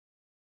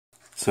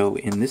So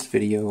in this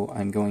video,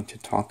 I'm going to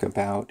talk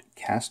about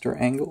caster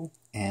angle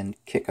and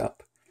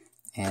kick-up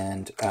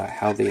and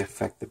how they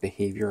affect the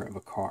behavior of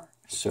a car.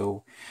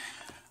 So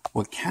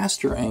what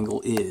caster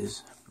angle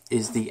is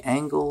the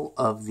angle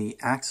of the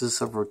axis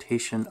of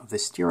rotation of the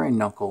steering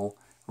knuckle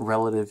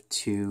relative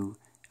to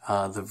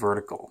the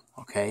vertical.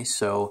 Okay,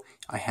 so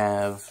I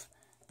have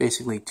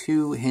basically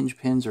two hinge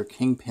pins or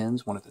king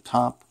pins, one at the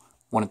top,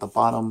 one at the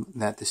bottom,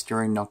 that the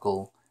steering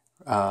knuckle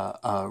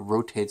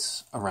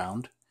rotates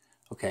around.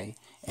 Okay,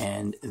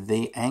 and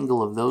the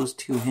angle of those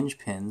two hinge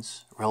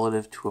pins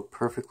relative to a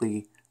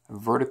perfectly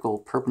vertical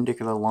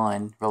perpendicular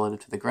line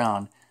relative to the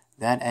ground,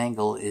 that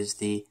angle is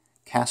the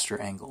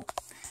caster angle.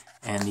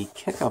 And the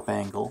kick-up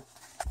angle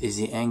is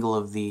the angle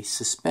of the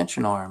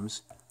suspension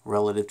arms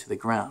relative to the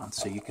ground.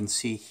 So you can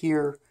see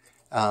here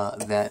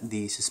that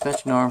the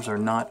suspension arms are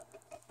not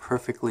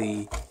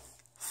perfectly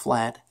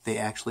flat. They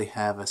actually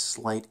have a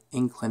slight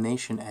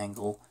inclination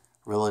angle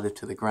relative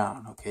to the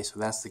ground. Okay, so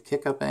that's the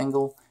kick-up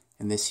angle,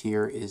 and this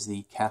here is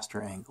the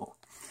caster angle.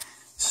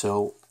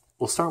 So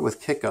we'll start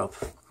with kick-up.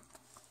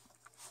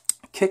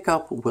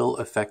 Kick-up will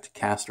affect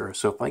caster.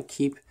 So if I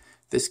keep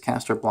this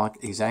caster block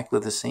exactly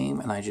the same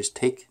and I just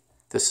take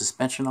the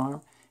suspension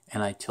arm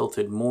and I tilt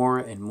it more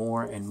and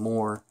more and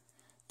more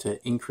to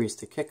increase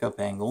the kick-up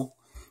angle,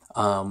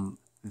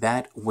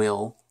 that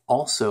will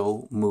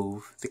also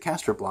move the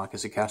caster block,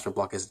 as the caster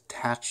block is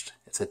attached.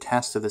 It's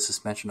attached to the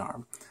suspension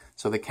arm.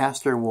 So the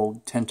caster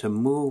will tend to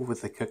move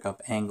with the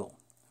kick-up angle.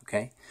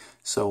 Okay,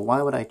 so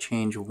why would I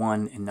change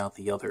one and not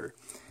the other?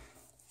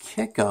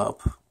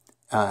 Kick-up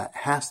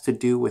has to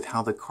do with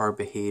how the car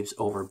behaves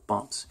over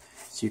bumps.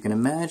 So you can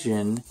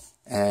imagine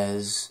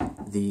as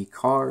the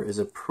car is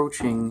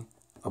approaching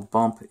a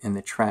bump in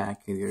the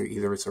track,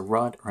 either it's a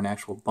rut or an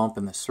actual bump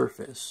in the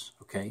surface,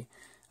 okay,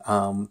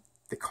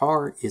 the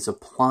car is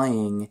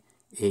applying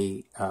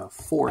a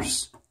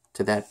force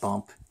to that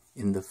bump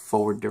in the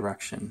forward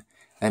direction.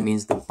 That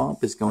means the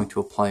bump is going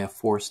to apply a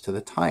force to the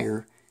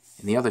tire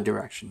in the other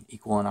direction,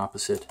 equal and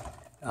opposite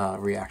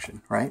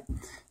reaction, right?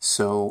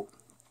 So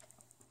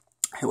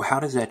how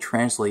does that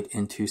translate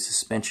into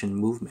suspension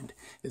movement?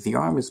 If the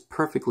arm is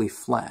perfectly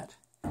flat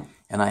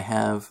and I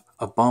have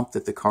a bump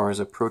that the car is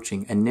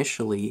approaching,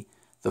 initially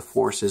the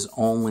force is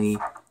only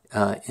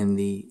in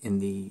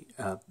the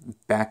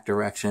back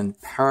direction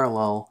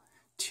parallel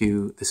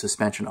to the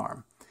suspension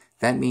arm.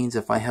 That means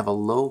if I have a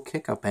low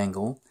kick-up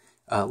angle,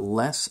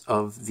 less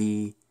of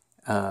the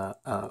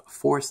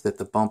force that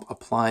the bump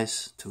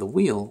applies to the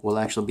wheel will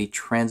actually be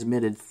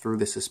transmitted through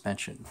the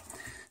suspension.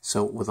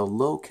 So with a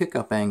low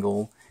kick-up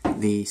angle,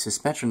 the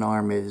suspension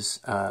arm is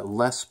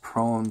less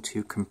prone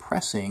to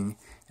compressing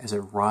as it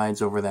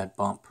rides over that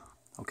bump.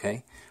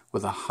 Okay,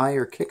 with a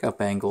higher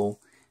kick-up angle,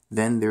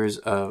 then there's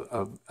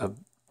a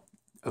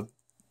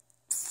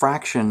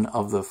fraction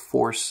of the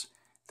force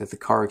that the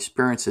car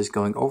experiences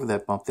going over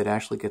that bump that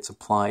actually gets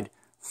applied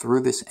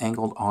through this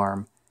angled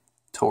arm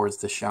towards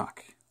the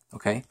shock.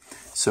 Okay,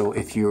 so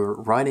if you're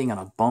riding on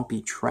a bumpy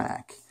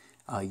track,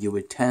 you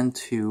would tend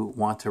to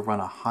want to run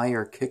a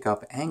higher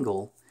kick-up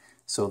angle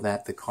so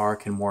that the car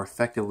can more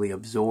effectively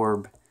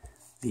absorb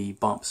the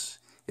bumps.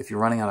 If you're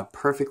running on a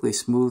perfectly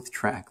smooth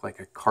track, like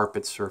a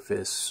carpet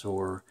surface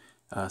or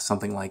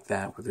something like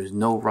that, where there's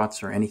no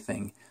ruts or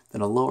anything,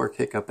 then a lower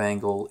kick-up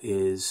angle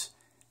is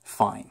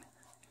fine.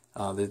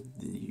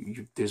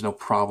 There's no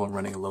problem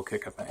running a low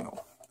kick-up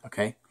angle.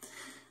 Okay.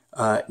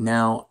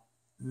 Now,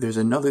 there's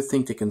another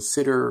thing to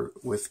consider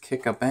with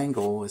kick-up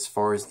angle as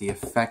far as the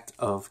effect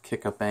of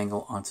kick-up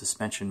angle on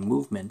suspension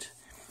movement,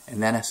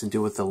 and that has to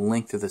do with the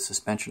length of the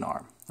suspension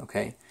arm.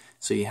 Okay,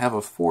 so you have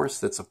a force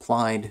that's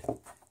applied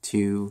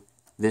to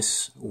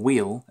this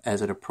wheel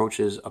as it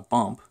approaches a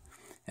bump,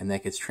 and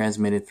that gets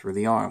transmitted through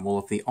the arm. Well,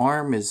 if the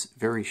arm is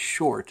very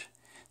short,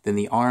 then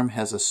the arm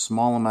has a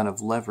small amount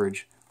of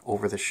leverage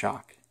over the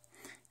shock,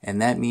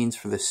 and that means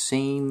for the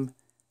same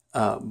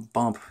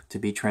bump to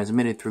be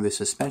transmitted through the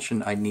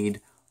suspension, I need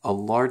a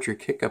larger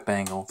kick-up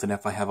angle than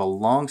if I have a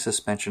long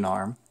suspension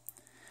arm,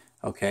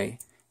 okay,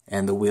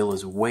 and the wheel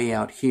is way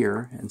out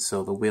here, and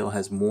so the wheel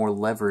has more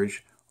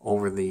leverage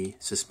over the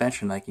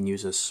suspension. I can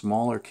use a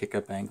smaller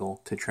kick-up angle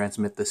to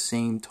transmit the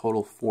same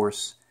total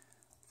force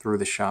through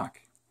the shock,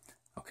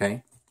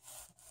 okay?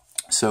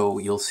 So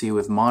you'll see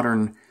with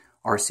modern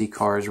RC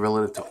cars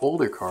relative to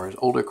older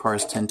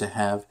cars tend to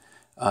have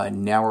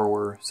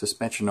narrower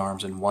suspension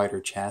arms and wider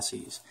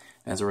chassis.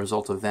 As a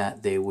result of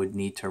that, they would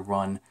need to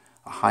run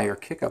a higher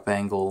kick-up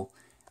angle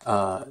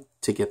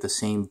to get the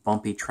same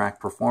bumpy track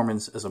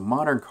performance as a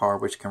modern car,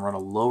 which can run a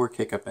lower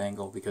kick-up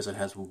angle because it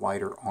has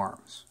wider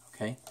arms.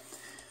 Okay,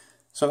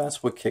 so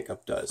that's what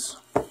kick-up does.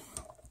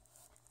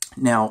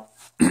 Now,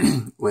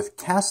 with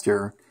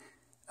caster,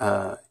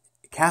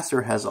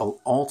 caster has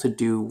all to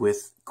do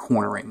with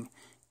cornering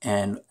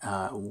and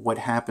what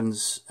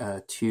happens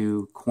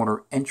to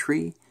corner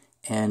entry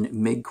and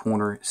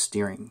mid-corner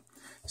steering.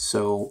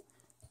 So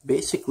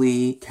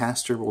basically,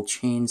 caster will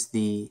change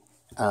the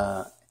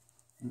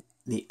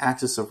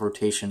axis of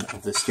rotation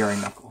of the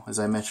steering knuckle, as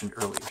I mentioned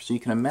earlier. So you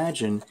can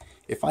imagine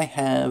if I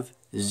have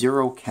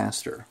zero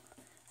caster,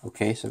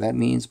 Okay, so that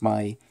means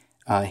my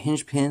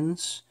hinge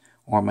pins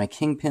or my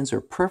king pins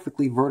are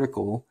perfectly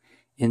vertical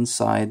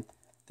inside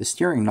the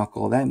steering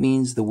knuckle. That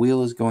means the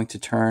wheel is going to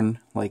turn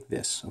like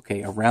this,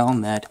 okay,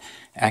 around that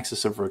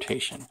axis of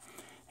rotation.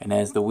 And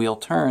as the wheel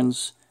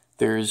turns,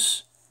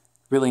 there's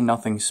really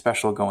nothing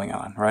special going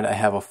on, right? I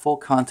have a full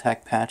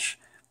contact patch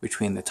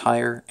between the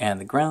tire and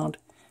the ground,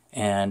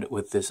 and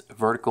with this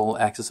vertical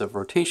axis of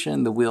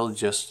rotation, the wheel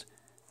just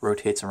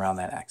rotates around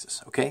that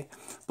axis, okay?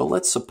 But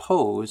let's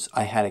suppose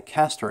I had a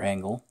caster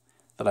angle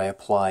that I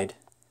applied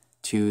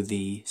to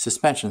the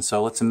suspension.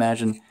 So let's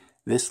imagine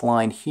this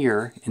line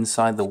here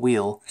inside the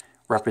wheel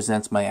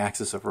represents my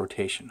axis of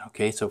rotation,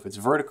 okay? So if it's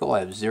vertical,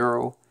 I have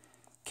 0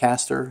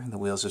 caster, the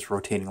wheel's just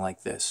rotating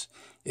like this.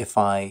 If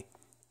I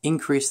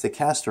increase the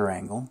caster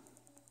angle,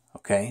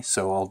 okay,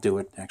 so I'll do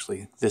it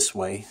actually this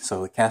way.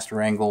 So the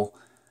caster angle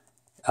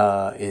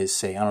is,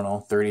 say, I don't know,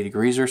 30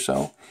 degrees or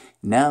so.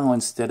 Now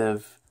instead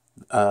of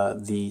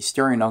the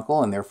steering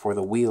knuckle and therefore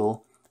the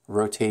wheel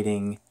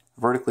rotating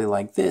vertically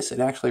like this, it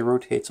actually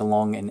rotates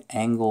along an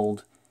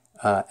angled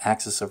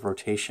axis of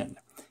rotation.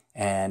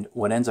 And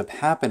what ends up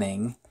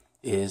happening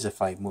is,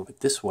 if I move it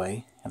this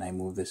way and I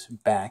move this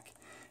back,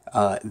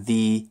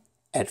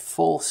 at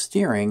full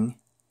steering,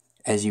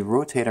 as you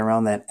rotate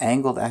around that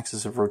angled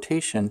axis of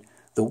rotation,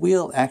 the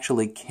wheel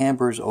actually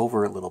cambers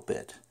over a little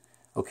bit,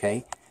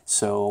 okay?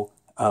 So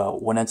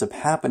what ends up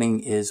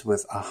happening is,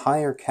 with a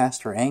higher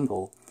caster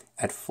angle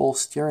at full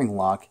steering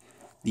lock,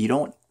 you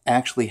don't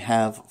actually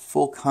have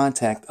full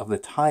contact of the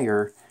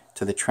tire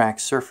to the track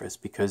surface,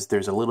 because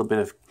there's a little bit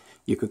of,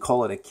 you could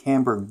call it a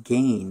camber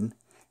gain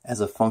as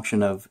a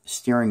function of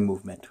steering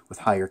movement with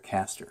higher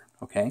caster,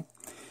 okay?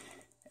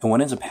 And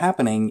what ends up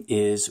happening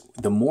is,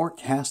 the more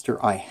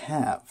caster I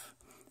have,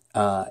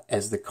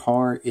 as the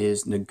car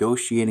is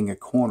negotiating a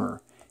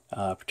corner,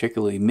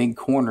 particularly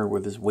mid-corner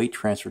where there's weight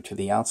transfer to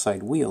the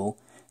outside wheel,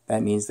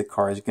 that means the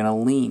car is going to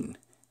lean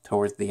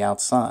towards the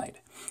outside.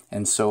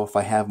 And so if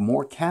I have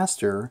more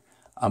caster,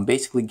 I'm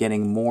basically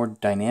getting more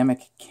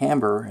dynamic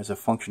camber as a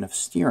function of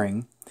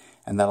steering,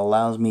 and that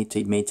allows me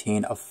to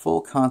maintain a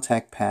full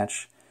contact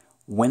patch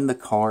when the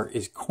car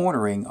is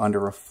cornering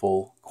under a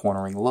full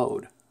cornering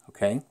load,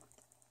 okay?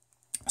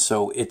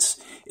 So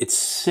it's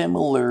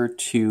similar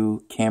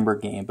to camber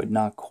gain, but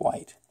not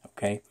quite,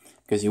 okay?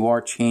 Because you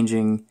are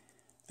changing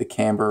the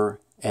camber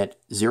at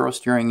 0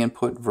 steering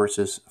input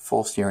versus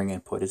full steering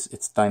input.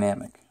 It's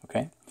dynamic,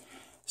 okay?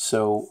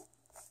 So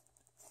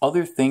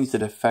other things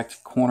that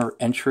affect corner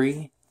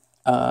entry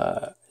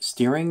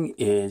steering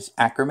is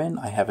Ackerman.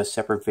 I have a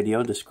separate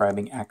video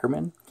describing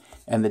Ackerman.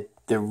 And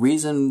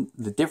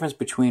the difference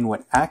between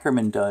what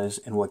Ackerman does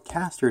and what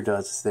caster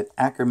does is that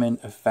Ackerman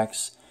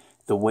affects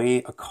the way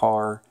a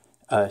car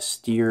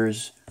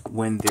steers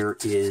when there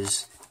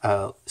is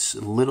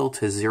little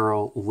to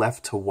 0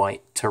 left to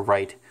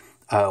right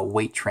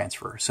weight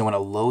transfer. So in a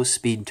low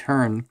speed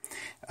turn,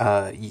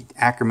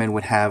 Ackerman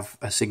would have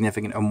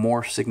a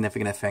more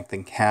significant effect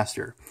than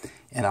caster.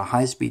 In a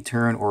high speed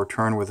turn, or a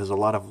turn where there's a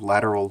lot of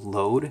lateral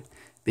load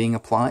being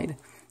applied,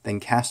 then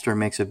caster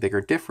makes a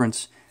bigger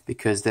difference,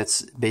 because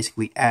that's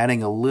basically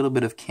adding a little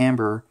bit of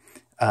camber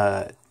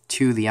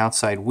to the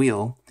outside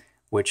wheel,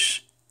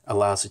 which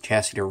allows the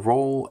chassis to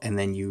roll, and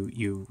then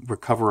you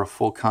recover a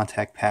full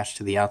contact patch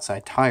to the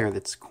outside tire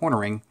that's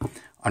cornering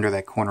under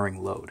that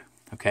cornering load,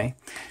 okay?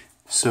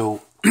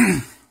 So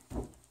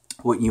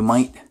what you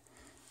might,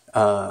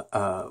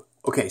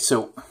 okay,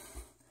 so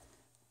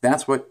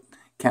that's what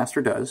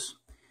caster does.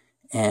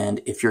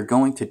 And if you're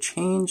going to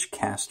change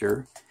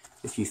caster,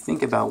 if you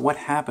think about what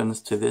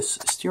happens to this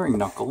steering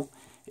knuckle,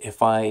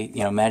 if I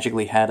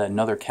magically had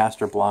another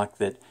caster block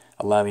that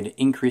allowed me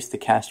to increase the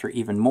caster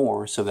even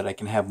more so that I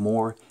can have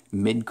more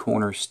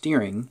mid-corner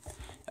steering,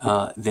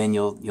 then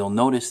you'll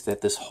notice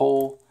that this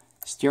whole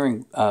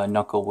steering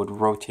knuckle would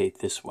rotate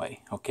this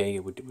way, okay?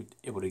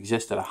 It would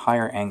exist at a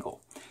higher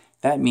angle.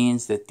 That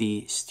means that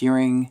the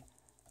steering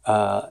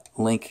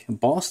link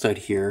ball stud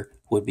here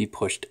would be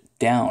pushed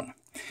down.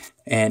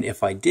 And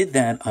if I did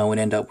that, I would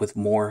end up with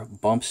more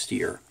bump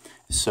steer.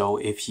 So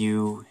if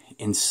you,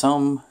 in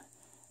some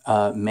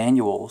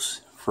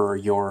manuals for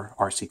your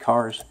RC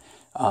cars,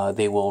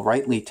 they will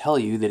rightly tell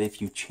you that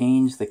if you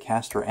change the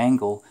caster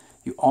angle,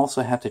 you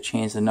also have to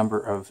change the number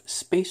of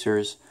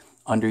spacers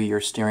under your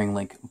steering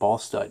link ball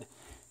stud.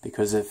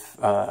 Because if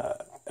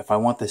I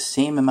want the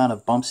same amount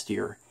of bump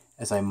steer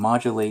as I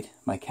modulate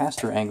my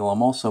caster angle,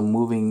 I'm also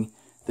moving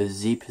the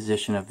Z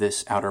position of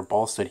this outer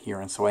ball stud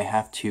here, and so I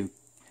have to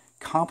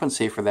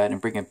compensate for that and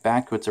bring it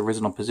back to its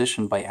original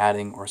position by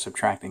adding or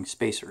subtracting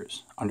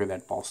spacers under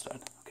that ball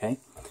stud, okay?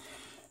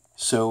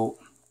 So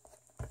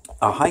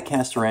a high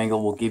caster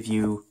angle will give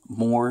you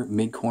more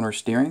mid-corner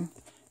steering,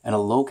 and a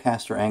low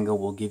caster angle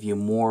will give you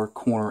more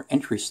corner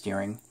entry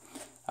steering.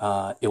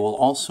 It will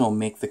also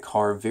make the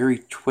car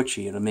very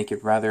twitchy. It'll make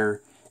it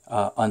rather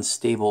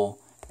unstable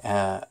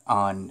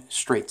on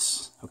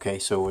straights, okay?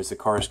 So as the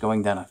car is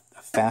going down a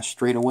fast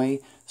straightaway,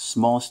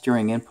 small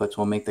steering inputs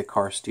will make the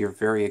car steer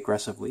very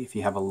aggressively if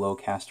you have a low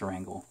caster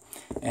angle.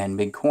 And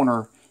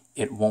mid-corner,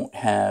 it won't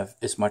have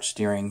as much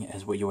steering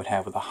as what you would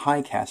have with a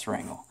high caster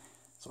angle.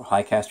 So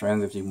high caster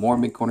angle gives you more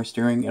mid-corner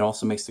steering. It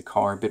also makes the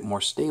car a bit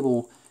more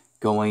stable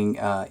going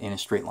in a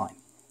straight line.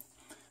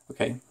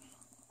 Okay.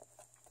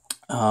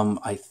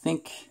 I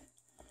think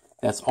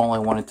that's all I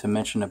wanted to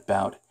mention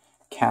about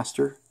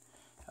caster.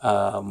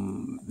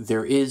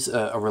 There is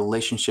a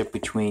relationship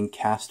between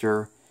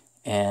caster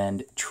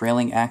and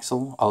trailing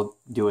axle. I'll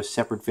do a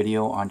separate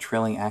video on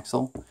trailing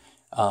axle.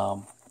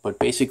 But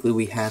basically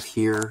we have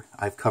here,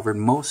 I've covered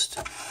most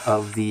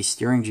of the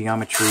steering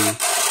geometry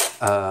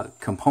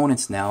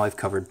components now. I've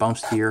covered bump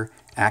steer,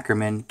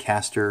 Ackerman,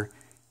 caster,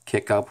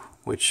 kick up,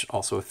 which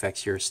also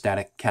affects your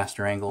static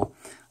caster angle.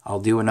 I'll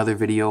do another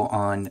video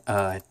on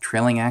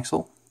trailing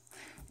axle,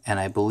 and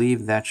I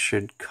believe that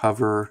should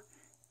cover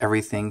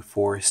everything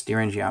for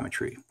steering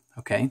geometry.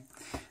 Okay?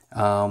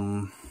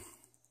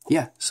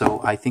 Yeah,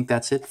 so I think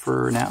that's it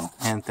for now,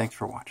 and thanks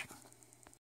for watching.